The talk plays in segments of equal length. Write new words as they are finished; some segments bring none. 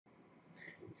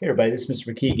Hey everybody, this is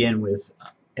Mr. McKee again with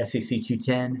SEC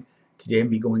 210. Today I'm going to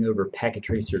be going over Packet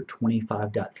Tracer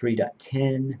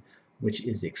 25.3.10, which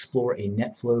is Explore a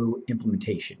NetFlow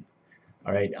implementation.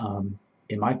 Alright,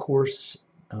 in my course,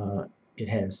 it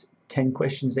has 10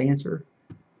 questions to answer,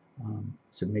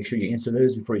 so make sure you answer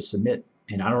those before you submit.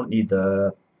 And I don't need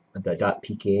the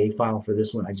 .pka file for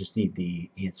this one, I just need the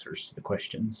answers to the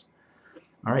questions.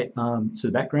 Alright, so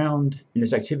the background in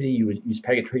this activity, you would use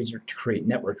Packet Tracer to create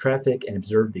network traffic and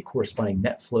observe the corresponding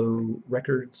NetFlow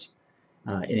records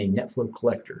in a NetFlow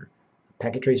collector.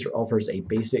 Packet Tracer offers a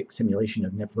basic simulation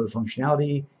of NetFlow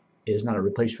functionality. It is not a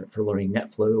replacement for learning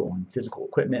NetFlow on physical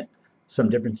equipment. Some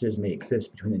differences may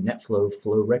exist between the NetFlow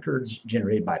flow records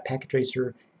generated by Packet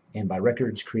Tracer and by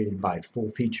records created by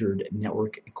full-featured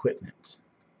network equipment.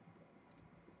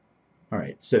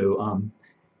 Alright, so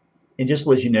and just to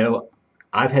let you know,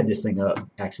 I've had this thing up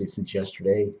actually since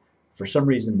yesterday. For some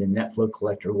reason, the NetFlow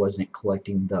collector wasn't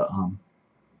collecting the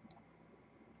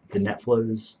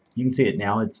NetFlows. You can see it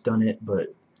now; it's done it,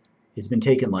 but it's been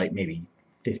taking like maybe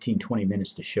 15-20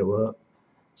 minutes to show up.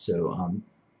 So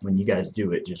when you guys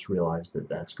do it, just realize that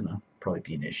that's gonna probably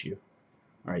be an issue.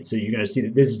 All right, so you're gonna see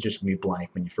that this is just gonna be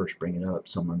blank when you first bring it up.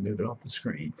 So I'm gonna move it off the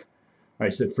screen. All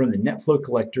right, so from the NetFlow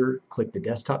collector, click the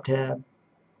Desktop tab.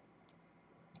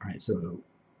 All right, so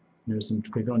notice I'm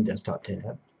clicking on Desktop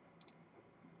tab.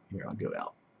 Here, I'll go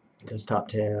out. Desktop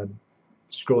tab.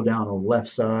 Scroll down on the left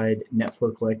side.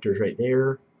 NetFlow collector is right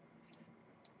there.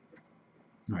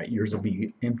 All right, yours will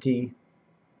be empty.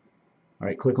 All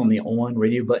right, click on the On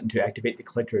radio button to activate the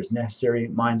collector as necessary.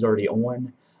 Mine's already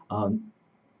on.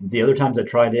 The other times I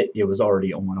tried it, it was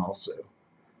already on also.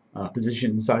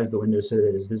 Position and size the window so that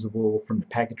it is visible from the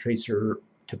Packet Tracer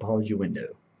topology window.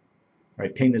 All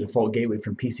right, ping the default gateway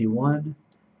from PC1.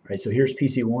 Right, so here's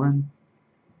PC1,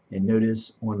 and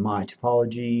notice on my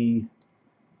topology,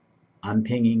 I'm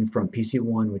pinging from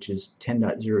PC1, which is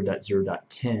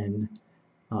 10.0.0.10,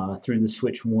 through the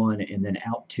switch 1 and then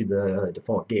out to the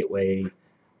default gateway,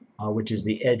 which is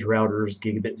the edge router's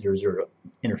gigabit 00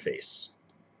 interface.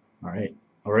 All right,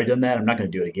 already done that. I'm not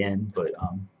going to do it again, but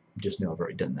just know I've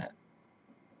already done that.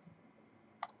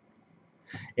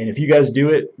 And if you guys do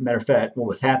it, matter of fact, what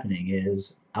was happening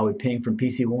is I would ping from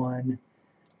PC1.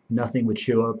 Nothing would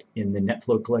show up in the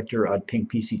NetFlow collector. I'd ping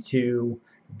PC2,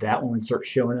 that one would start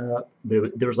showing up,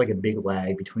 but there was like a big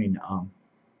lag between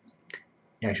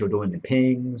actually doing the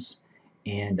pings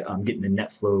and getting the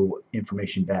NetFlow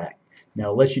information back. Now,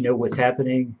 to let you know what's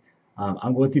happening,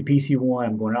 I'm going through PC1,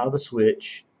 I'm going out of the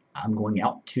switch, I'm going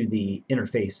out to the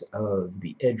interface of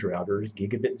the edge router,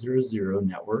 gigabit 00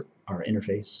 network, or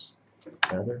interface,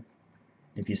 rather.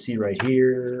 If you see right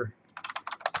here,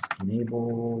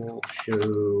 enable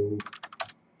show,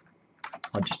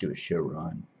 I'll just do a show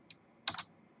run.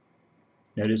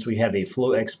 Notice we have a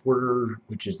flow exporter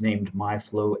which is named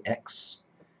myFlowX,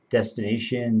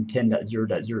 destination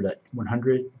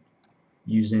 10.0.0.100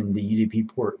 using the UDP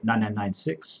port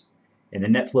 9996, and the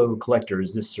NetFlow collector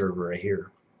is this server right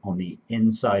here on the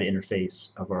inside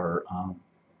interface of our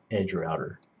edge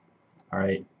router.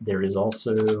 Alright, there is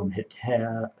also, I'm going to hit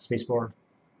tab, spacebar.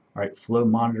 Alright, flow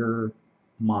monitor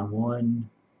Mon1,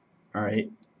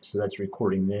 alright, so that's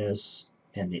recording this,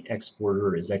 and the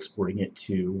exporter is exporting it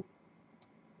to,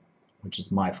 which is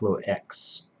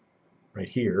myFlowX, right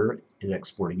here, is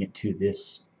exporting it to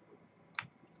this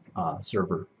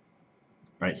server.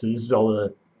 Right, so this is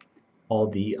all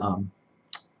the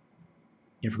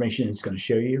information it's going to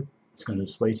show you, it's going to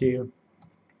display to you.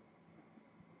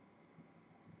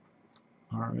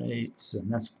 Alright, so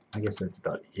that's, I guess that's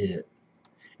about it.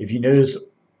 If you notice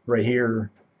right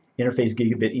here, interface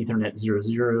gigabit Ethernet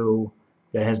 00,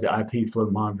 that has the IP flow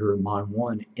monitor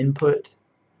Mon1 input.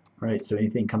 Alright, so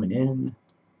anything coming in,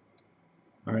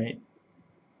 alright,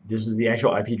 this is the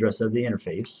actual IP address of the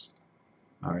interface.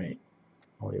 Alright,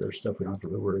 all the other stuff we don't have to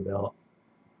really worry about.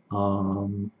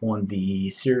 On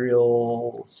the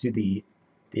serial, see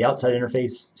the outside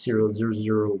interface, serial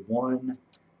 001,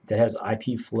 that has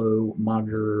IP flow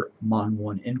monitor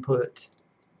Mon1 input.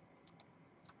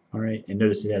 Alright, and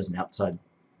notice it has an outside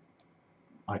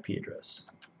IP address.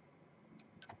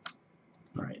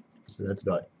 Alright, so that's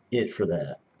about it for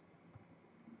that.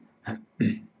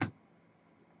 Okay,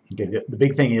 the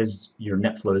big thing is your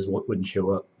NetFlows wouldn't show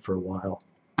up for a while.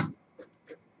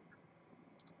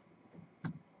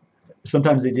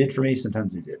 Sometimes they did for me,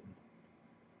 sometimes they didn't.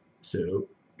 So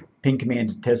ping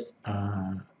command to test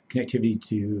connectivity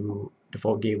to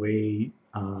default gateway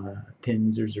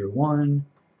 10.0.0.1.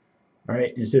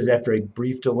 Alright, and it says after a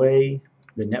brief delay,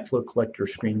 the NetFlow collector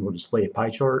screen will display a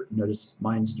pie chart. Notice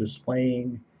mine's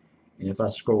displaying, and if I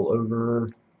scroll over,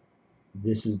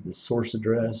 This is the source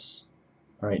address.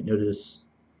 All right, notice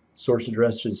source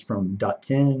address is from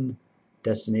 .10,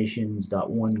 destinations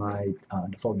 .1 my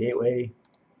default gateway,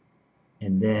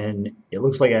 and then it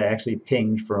looks like I actually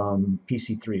pinged from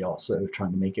PC3 also,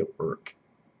 trying to make it work.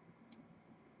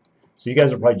 So you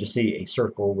guys will probably just see a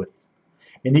circle with,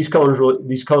 and these colors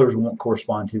won't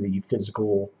correspond to the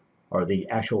physical or the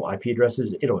actual IP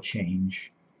addresses. It'll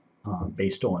change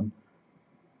based on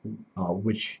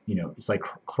which, it's like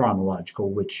chronological,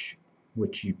 which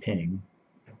you ping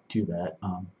to that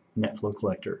NetFlow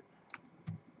collector,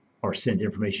 or send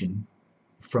information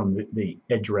from the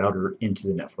edge router into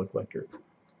the NetFlow collector.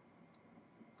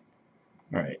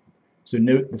 All right. So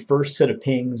note the first set of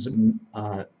pings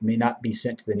may not be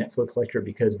sent to the NetFlow collector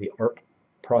because the ARP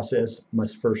process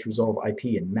must first resolve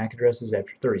IP and MAC addresses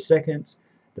after 30 seconds.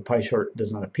 The pie chart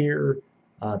does not appear.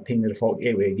 Ping the default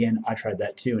gateway again. I tried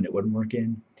that too and it wasn't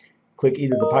working. Click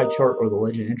either the pie chart or the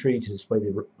legend entry to display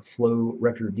the flow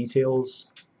record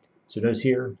details. So notice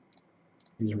here,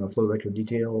 these are my flow record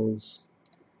details.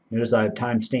 Notice I have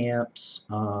timestamps,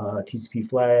 TCP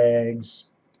flags.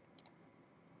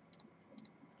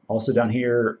 Also down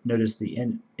here, notice the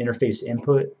interface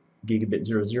input, gigabit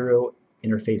 00,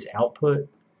 interface output.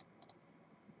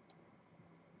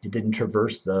 It didn't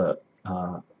traverse the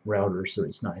router, so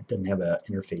it doesn't have an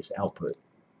interface output.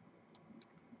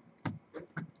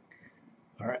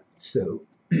 All right, so,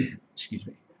 excuse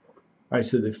me. All right,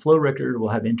 so the flow record will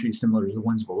have entries similar to the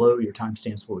ones below. Your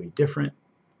timestamps will be different.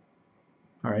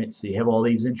 All right, so you have all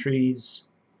these entries.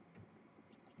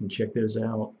 You can check those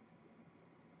out.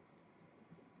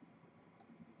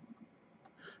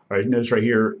 All right, notice right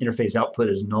here, interface output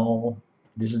is null.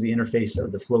 This is the interface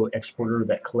of the flow exporter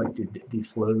that collected the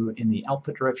flow in the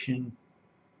output direction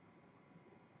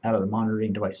out of the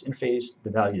monitoring device interface. The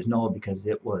value is null because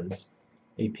it was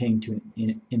a ping to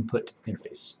an input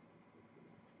interface.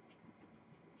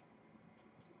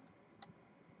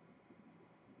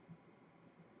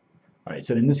 All right,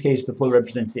 so in this case, the flow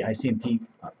represents the ICMP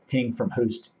ping from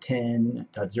host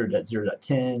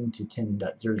 10.0.0.10 to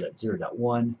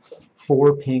 10.0.0.1.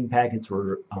 4 ping packets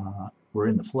were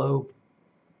in the flow.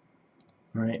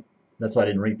 All right, that's why I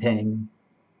didn't reping.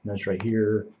 Notice right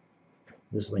here,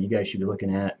 this is what you guys should be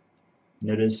looking at.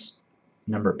 Notice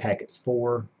number of packets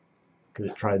 4, because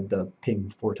it tried the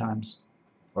ping 4 times,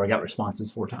 or I got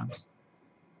responses 4 times.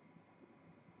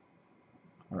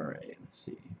 All right, let's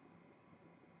see.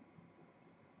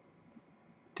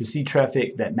 To see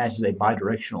traffic that matches a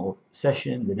bidirectional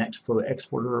session, the next flow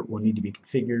exporter will need to be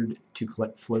configured to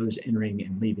collect flows entering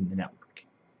and leaving the network.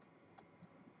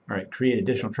 All right, create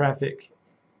additional traffic.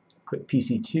 Click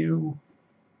PC2,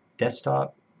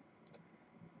 desktop.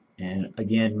 And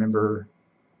again, remember,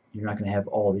 you're not going to have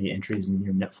all the entries in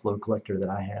your NetFlow collector that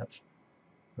I have.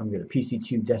 I'm going to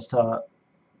PC2 desktop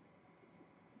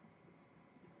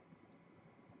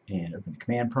and open the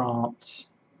command prompt.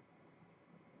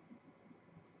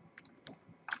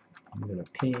 I'm going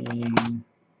to ping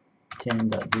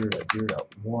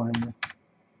 10.0.0.1. All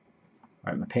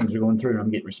right, my pings are going through and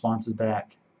I'm getting responses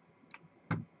back.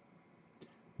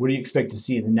 What do you expect to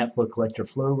see in the NetFlow collector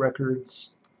flow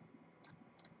records?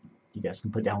 You guys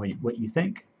can put down what you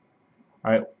think.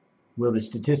 All right, will the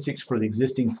statistics for the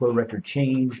existing flow record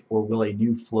change, or will a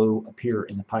new flow appear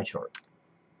in the pie chart?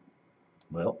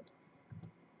 Well,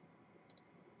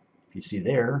 if you see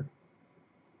there,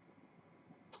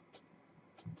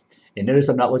 and notice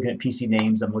I'm not looking at PC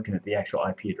names, I'm looking at the actual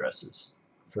IP addresses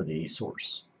for the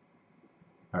source.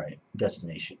 All right,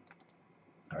 destination.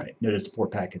 All right, notice 4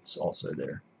 packets also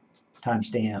there.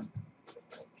 Timestamp.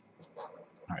 All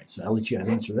right, so I'll let you guys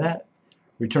answer that.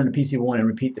 Return to PC1 and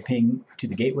repeat the ping to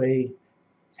the gateway.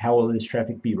 How will this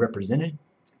traffic be represented?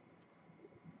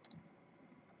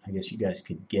 I guess you guys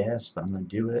could guess, but I'm going to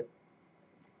do it.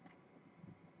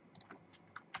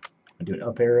 I'm going to do an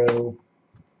up arrow.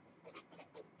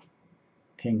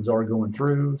 Pings are going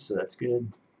through, so that's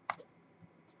good.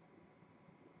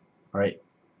 All right,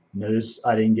 notice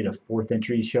I didn't get a 4th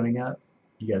entry showing up.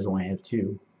 You guys only have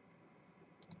 2.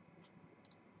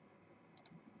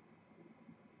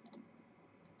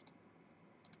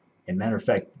 And matter of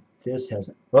fact, this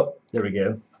hasn't, oh, there we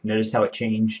go. Notice how it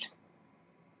changed.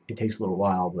 It takes a little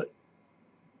while, but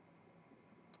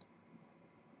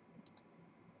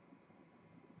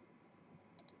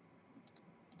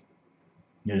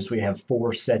notice we have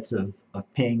 4 sets of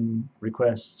ping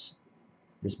requests.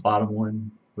 This bottom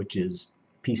one, which is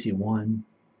PC1,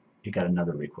 it got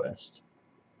another request.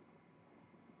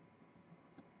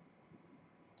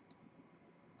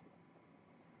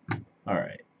 All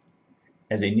right.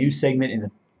 As a new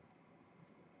segment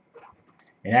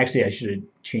And actually, I should have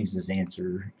changed this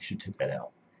answer. I should have took that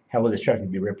out. How will this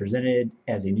traffic be represented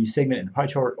as a new segment in the pie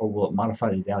chart, or will it modify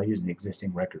the values in the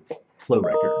existing record flow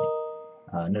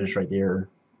record? Notice right there.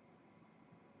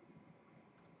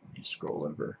 Let me scroll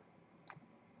over.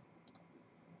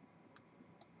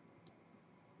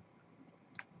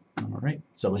 All right,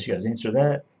 so I'll let you guys answer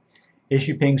that.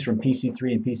 Issue pings from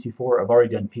PC3 and PC4. I've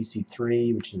already done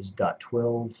PC3, which is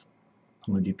 .12.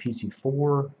 I'm going to do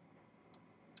PC4.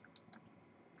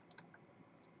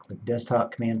 Click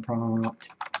desktop command prompt.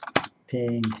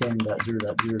 Ping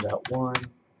 10.0.0.1.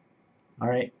 All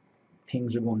right,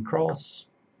 pings are going across.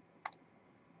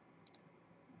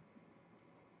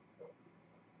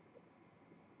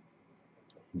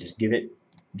 And just give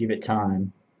it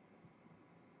time.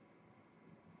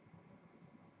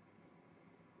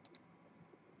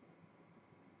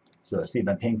 So let's see if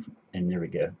I ping, and there we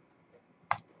go.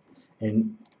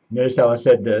 And notice how I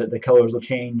said the colors will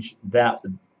change.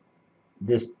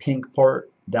 This pink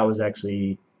part, that was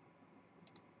actually,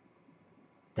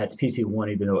 that's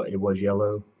PC1, even though it was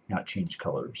yellow. Now it changed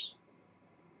colors.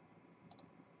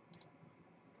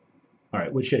 All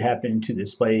right, what should happen to the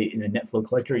display in the NetFlow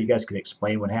collector? You guys can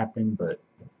explain what happened, but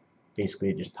basically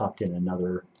it just popped in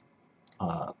another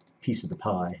piece of the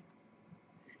pie,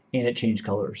 and it changed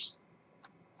colors.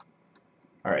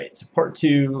 All right, so part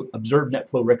 2, observe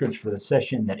NetFlow records for the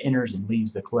session that enters and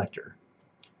leaves the collector.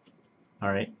 All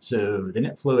right, so the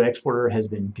NetFlow exporter has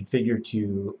been configured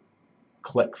to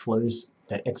collect flows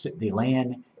that exit the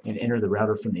LAN and enter the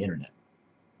router from the internet.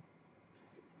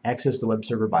 Access the web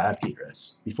server by IP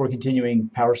address. Before continuing,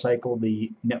 power cycle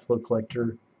the NetFlow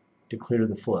collector to clear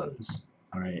the flows.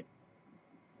 All right,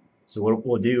 so what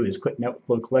we'll do is click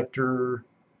NetFlow collector,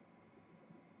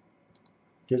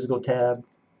 physical tab.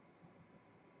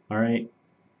 All right,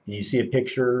 and you see a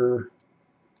picture.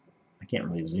 I can't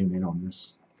really zoom in on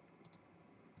this,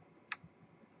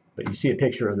 but you see a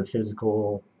picture of the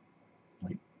physical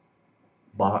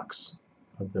box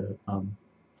of the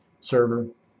server.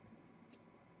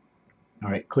 All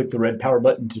right, click the red power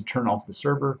button to turn off the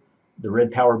server. The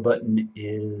red power button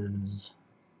is,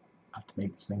 I have to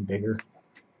make this thing bigger,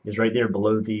 is right there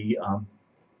below the,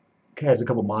 has a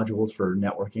couple modules for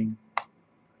networking.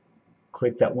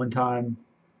 Click that one time,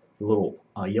 the little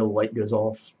yellow light goes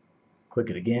off. Click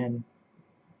it again.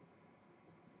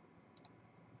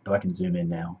 Oh, I can zoom in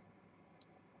now.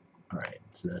 All right,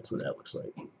 so that's what that looks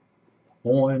like.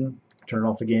 On, turn it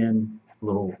off again,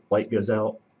 little light goes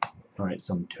out. All right,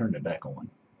 so I'm turning it back on.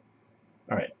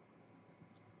 All right,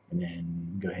 and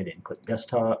then go ahead and click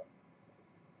desktop.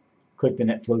 Click the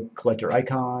NetFlow collector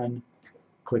icon.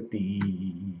 Click the,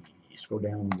 scroll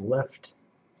down on the left.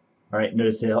 All right,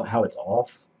 notice how it's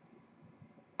off.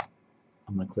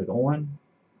 I'm going to click on.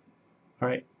 All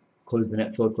right, close the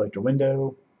NetFlow collector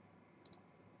window.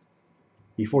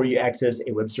 Before you access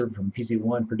a web server from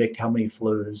PC1, predict how many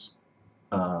flows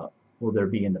will there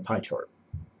be in the pie chart.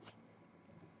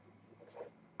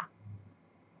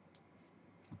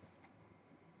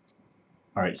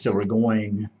 All right, so we're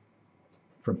going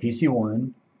from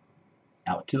PC1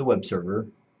 out to the web server.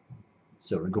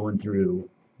 So we're going through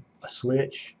a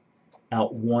switch,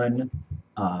 out one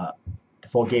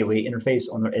default gateway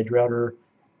interface on their edge router,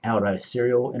 out a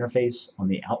serial interface on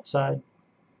the outside.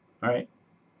 All right,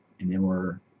 and then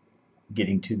we're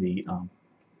getting to the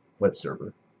web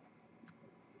server.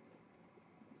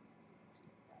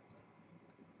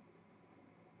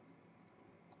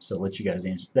 So I'll let you guys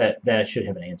answer that. That should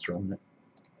have an answer on it.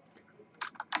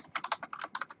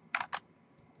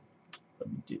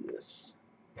 Let me do this.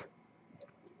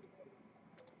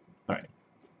 All right.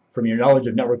 From your knowledge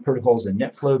of network protocols and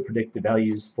NetFlow, predict the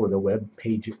values for the web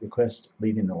page request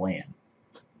leaving the LAN.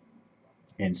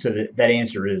 And so that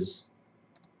answer is,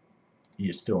 you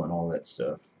just fill in all that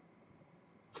stuff.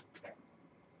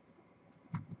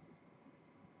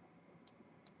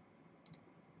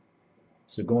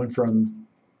 So going from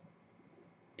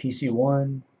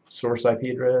PC1, source IP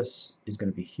address is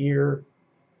going to be here.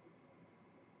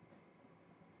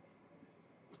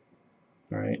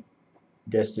 All right.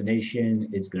 Destination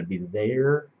is going to be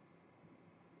there.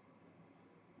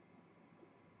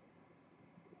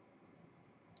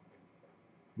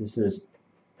 This is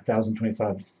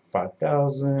 1025 to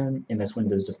 5000. MS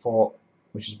Windows default,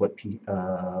 which is what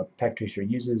Packet Tracer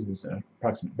uses. This is an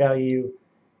approximate value.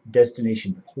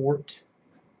 Destination port.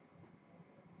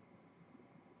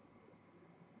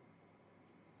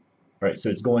 All right,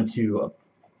 so it's going to,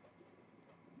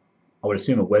 I would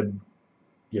assume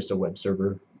just a web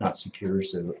server, not secure,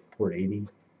 so port 80.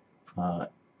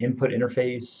 Input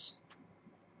interface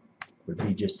would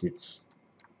be just its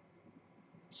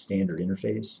standard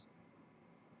interface.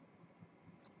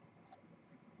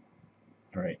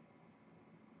 All right.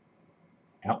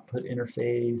 Output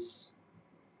interface.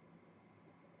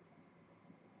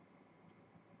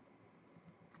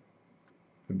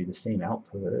 Would be the same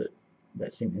output,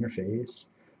 that same interface.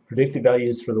 Predicted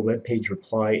values for the web page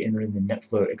reply entering the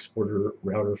NetFlow exporter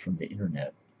router from the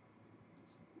internet.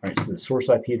 All right, so the source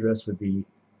IP address would be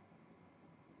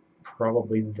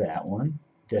probably that one.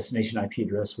 Destination IP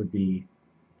address would be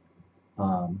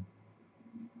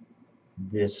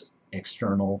this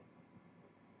external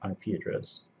IP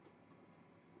address.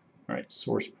 All right,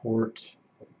 source port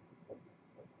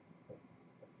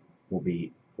will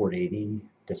be port 80.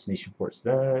 Destination port's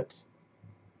that.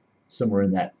 Somewhere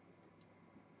in that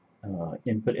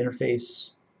input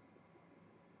interface,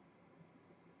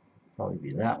 probably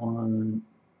be that one.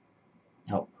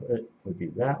 Output would be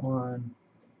that one.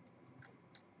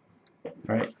 All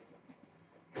right.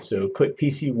 So click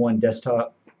PC1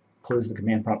 desktop, close the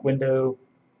command prompt window.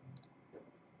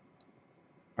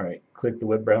 All right, click the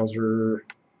web browser.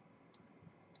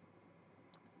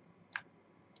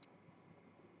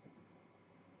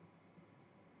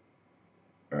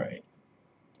 All right,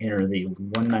 enter the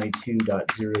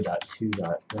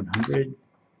 192.0.2.100.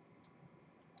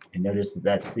 And notice that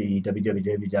that's the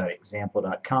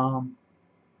www.example.com.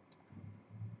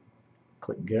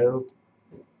 Click go.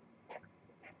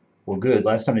 Well, good.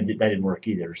 Last time that didn't work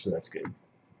either, so that's good.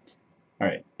 All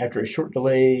right. After a short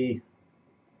delay,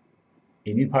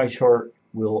 a new pie chart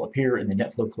will appear in the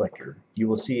NetFlow collector. You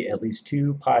will see at least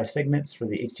 2 pie segments for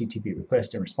the HTTP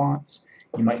request and response.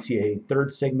 You might see a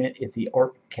third segment if the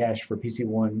ARP cache for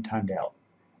PC1 timed out.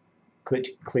 Click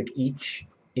each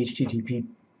HTTP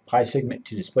pie segment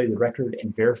to display the record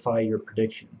and verify your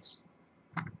predictions.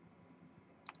 All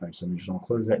right, so I'm just going to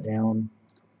close that down.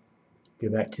 Go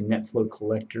back to NetFlow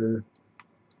collector.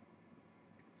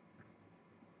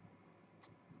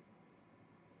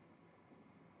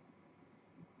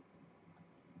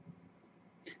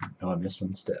 Oh, I missed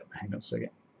one step. Hang on a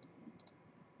second.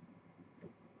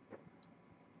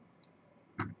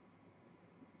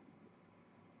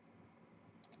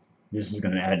 This is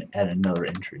going to add another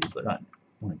entry, but I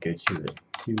want to go to it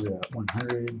to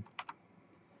 100. All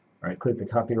right, click the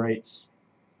copyrights.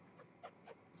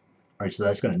 All right, so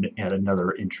that's going to add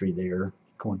another entry there,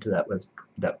 going to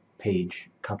that page,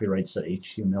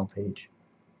 copyrights.html page.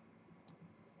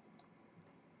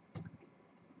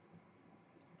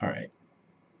 All right.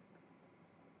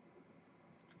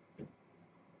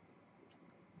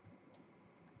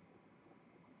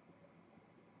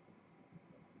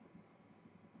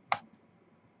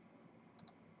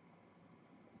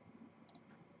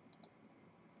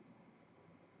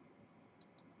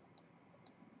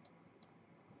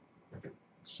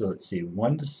 So let's see,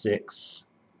 1 to 6,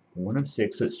 1 of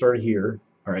 6, so it started here.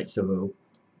 All right, so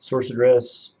source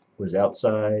address was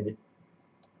outside.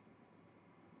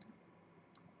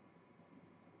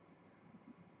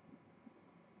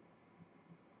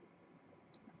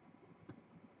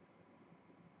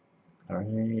 All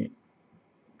right,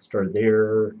 started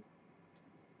there.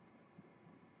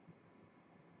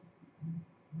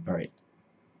 All right,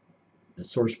 the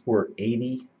source port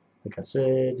 80, like I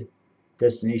said,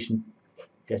 destination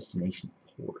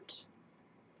port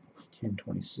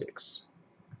 1026.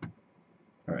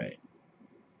 All right,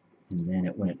 and then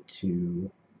it went to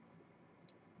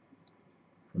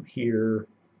from here.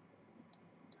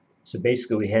 So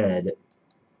basically we had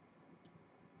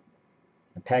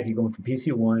a packet going from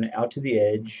PC1 out to the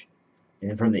edge, and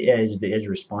then from the edge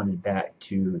responded back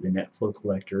to the NetFlow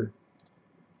collector.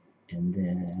 And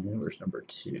then where's number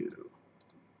 2?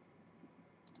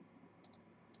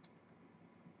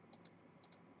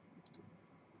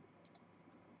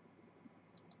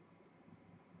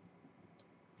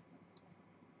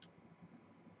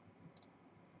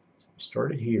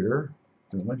 Started here,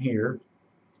 and went here,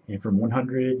 and from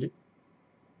 100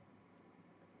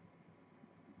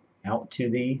 out to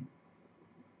the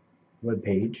web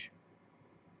page.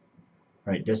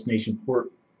 All right, destination port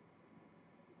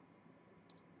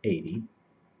 80.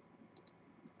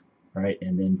 All right,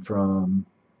 and then from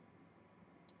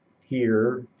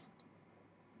here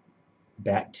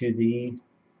back to the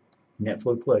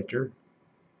NetFlow collector,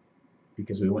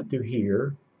 because we went through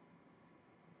here.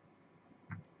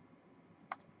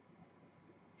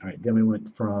 All right, then we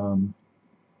went from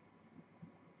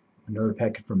another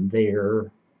packet from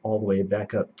there all the way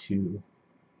back up to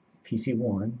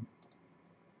PC1,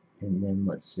 and then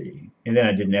let's see, and then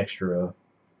I did an extra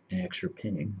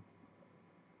ping,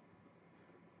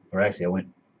 or actually I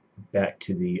went back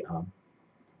to the I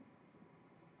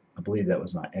believe that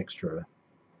was my extra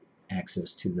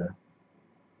access to the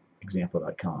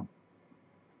example.com.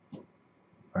 All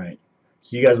right,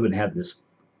 so you guys wouldn't have this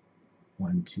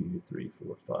 1, 2, 3,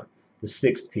 4, 5. The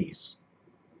sixth piece.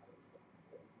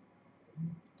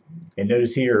 And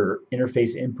notice here,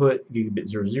 interface input, gigabit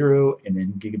 00, and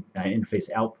then interface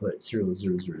output,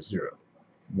 00001.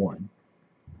 All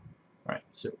right,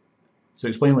 so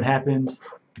explain what happened,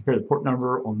 compare the port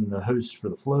number on the host for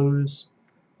the flows.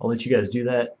 I'll let you guys do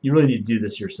that. You really need to do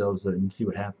this yourselves and see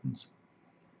what happens.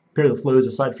 Compare the flows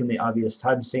aside from the obvious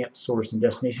timestamp, source and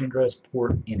destination address,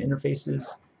 port, and interfaces.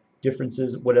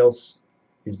 Differences, what else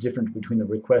is different between the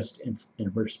request and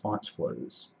response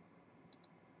flows?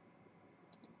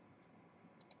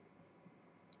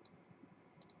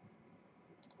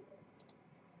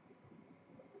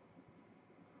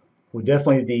 Well,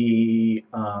 definitely the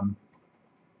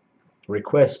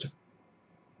request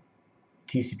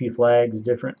TCP flag is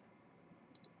different.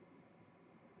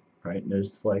 Right,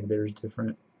 notice the flag there is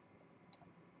different.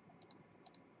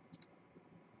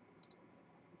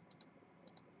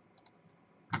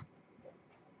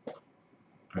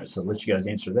 Alright, so I'll let you guys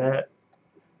answer that.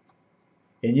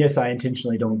 And yes, I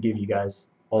intentionally don't give you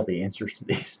guys all the answers to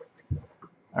these.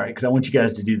 Alright, because I want you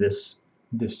guys to do this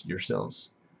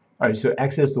yourselves. Alright, so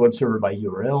access the web server by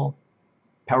URL.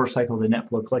 Power cycle the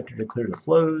NetFlow collector to clear the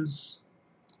flows.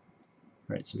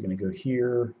 Alright, so we're going to go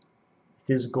here.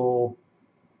 Physical.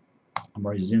 I'm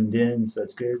already zoomed in, so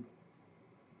that's good.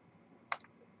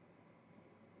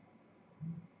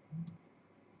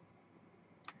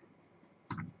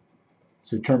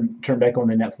 So turn back on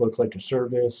the NetFlow collector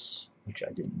service, which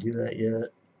I didn't do that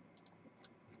yet.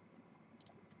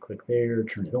 Click there,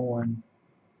 turn it on.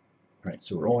 All right,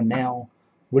 so we're on now.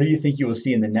 What do you think you will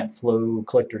see in the NetFlow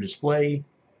collector display?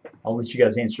 I'll let you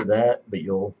guys answer that, but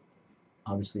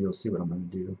obviously you'll see what I'm going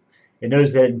to do. And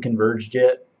notice that hadn't converged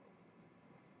yet,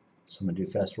 so I'm going to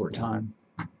do fast forward time.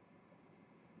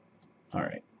 All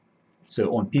right,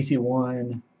 so on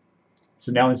PC1,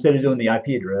 so now instead of doing the IP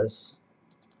address,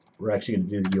 we're actually going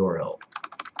to do the URL.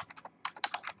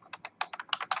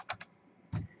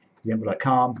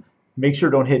 Example.com. Make sure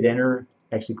don't hit enter.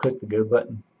 Actually click the go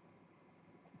button.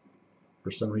 For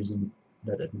some reason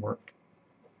that didn't work.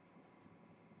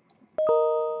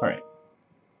 Alright.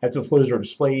 After the flows are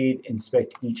displayed,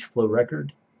 inspect each flow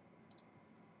record.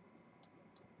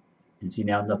 And see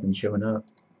now nothing's showing up.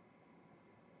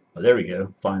 Oh, there we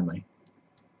go, finally.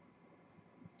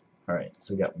 Alright,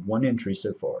 so we got one entry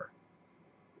so far.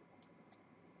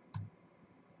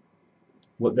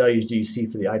 What values do you see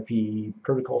for the IP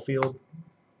protocol field?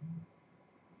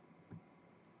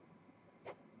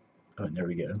 Oh, and there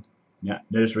we go. Now,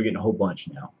 notice we're getting a whole bunch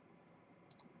now.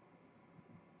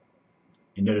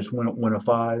 And notice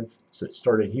 105, so it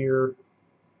started here.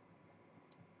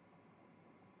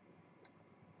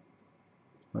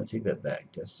 I'll take that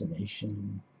back.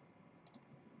 Destination.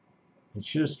 It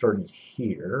should have started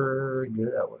here. Go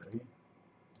that way.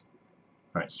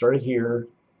 Alright, started here.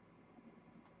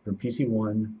 From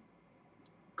PC1,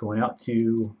 going out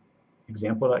to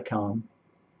example.com,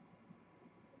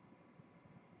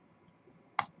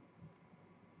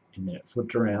 and then it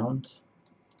flipped around,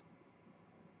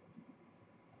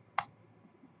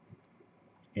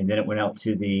 and then it went out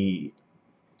to the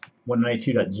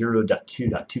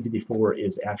 192.0.2.254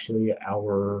 is actually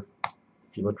our,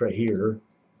 if you look right here,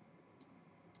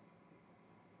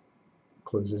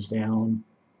 closes down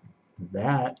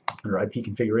that under IP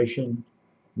configuration.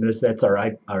 Notice that's our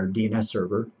DNS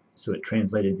server, so it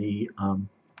translated the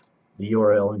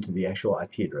URL into the actual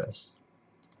IP address.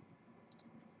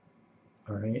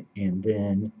 All right, and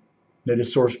then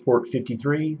notice source port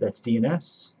 53, that's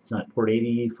DNS. It's not port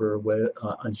 80 for a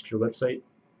unsecure website.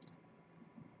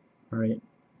 All right,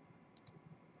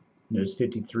 notice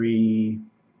 53.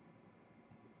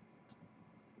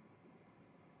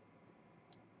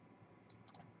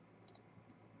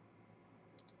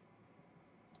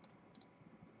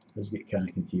 Those get kind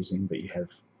of confusing, but you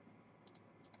have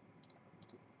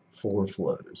 4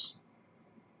 flows.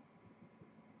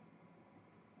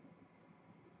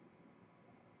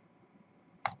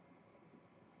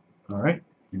 All right,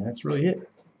 and that's really it.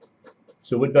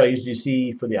 So what values do you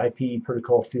see for the IP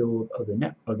protocol field of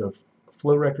the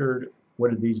flow record?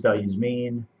 What do these values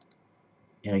mean?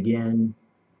 And again,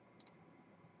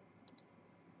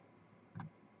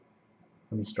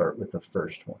 let me start with the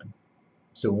first one.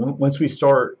 So once we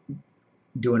start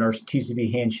doing our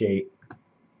TCP handshake,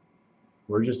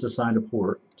 we're just assigned a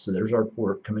port. So there's our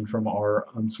port coming from our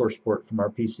source port from our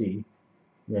PC.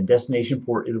 And then destination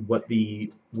port is what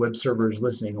the web server is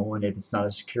listening on if it's not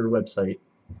a secure website.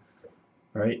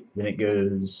 All right, then it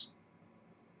gets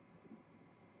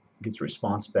a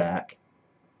response back.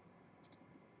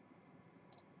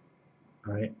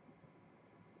 All right,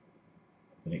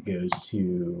 then it goes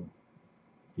to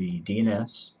the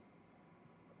DNS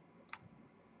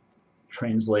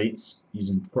translates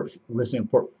using listening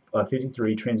port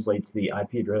 53 translates the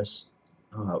IP address,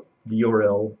 the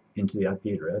URL into the IP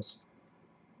address.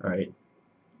 All right.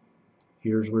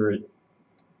 Here's where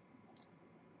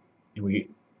the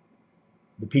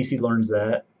PC learns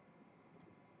that.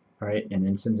 All right, and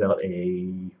then sends out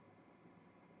a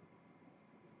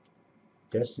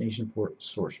destination port,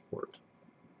 source port.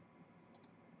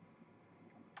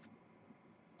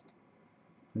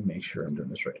 Let me make sure I'm doing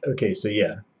this right. Okay, so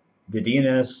yeah, the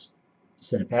DNS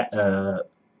sent a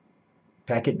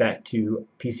packet back to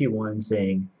PC1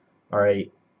 saying, all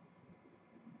right,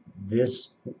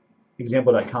 this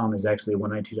example.com is actually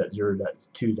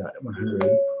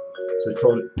 192.0.2.100, so it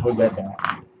told that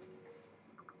back.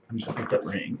 I'm just gonna let that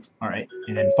ring. All right,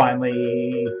 and then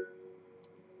finally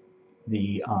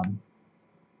the oh,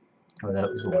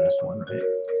 that was the last one, right?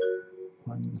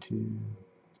 1, 2,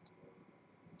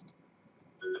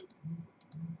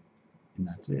 and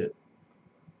that's it.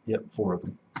 Yep, 4 of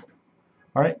them.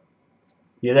 All right.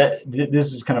 Yeah,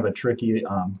 this is kind of a tricky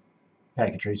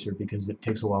packet tracer because it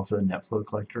takes a while for the NetFlow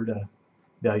collector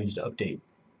values to update.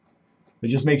 But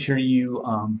just make sure you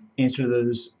answer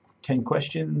those 10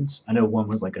 questions. I know one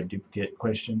was like a duplicate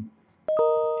question.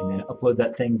 And then upload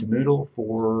that thing to Moodle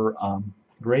for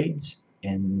grades.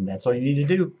 And that's all you need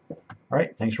to do. All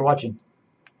right, thanks for watching.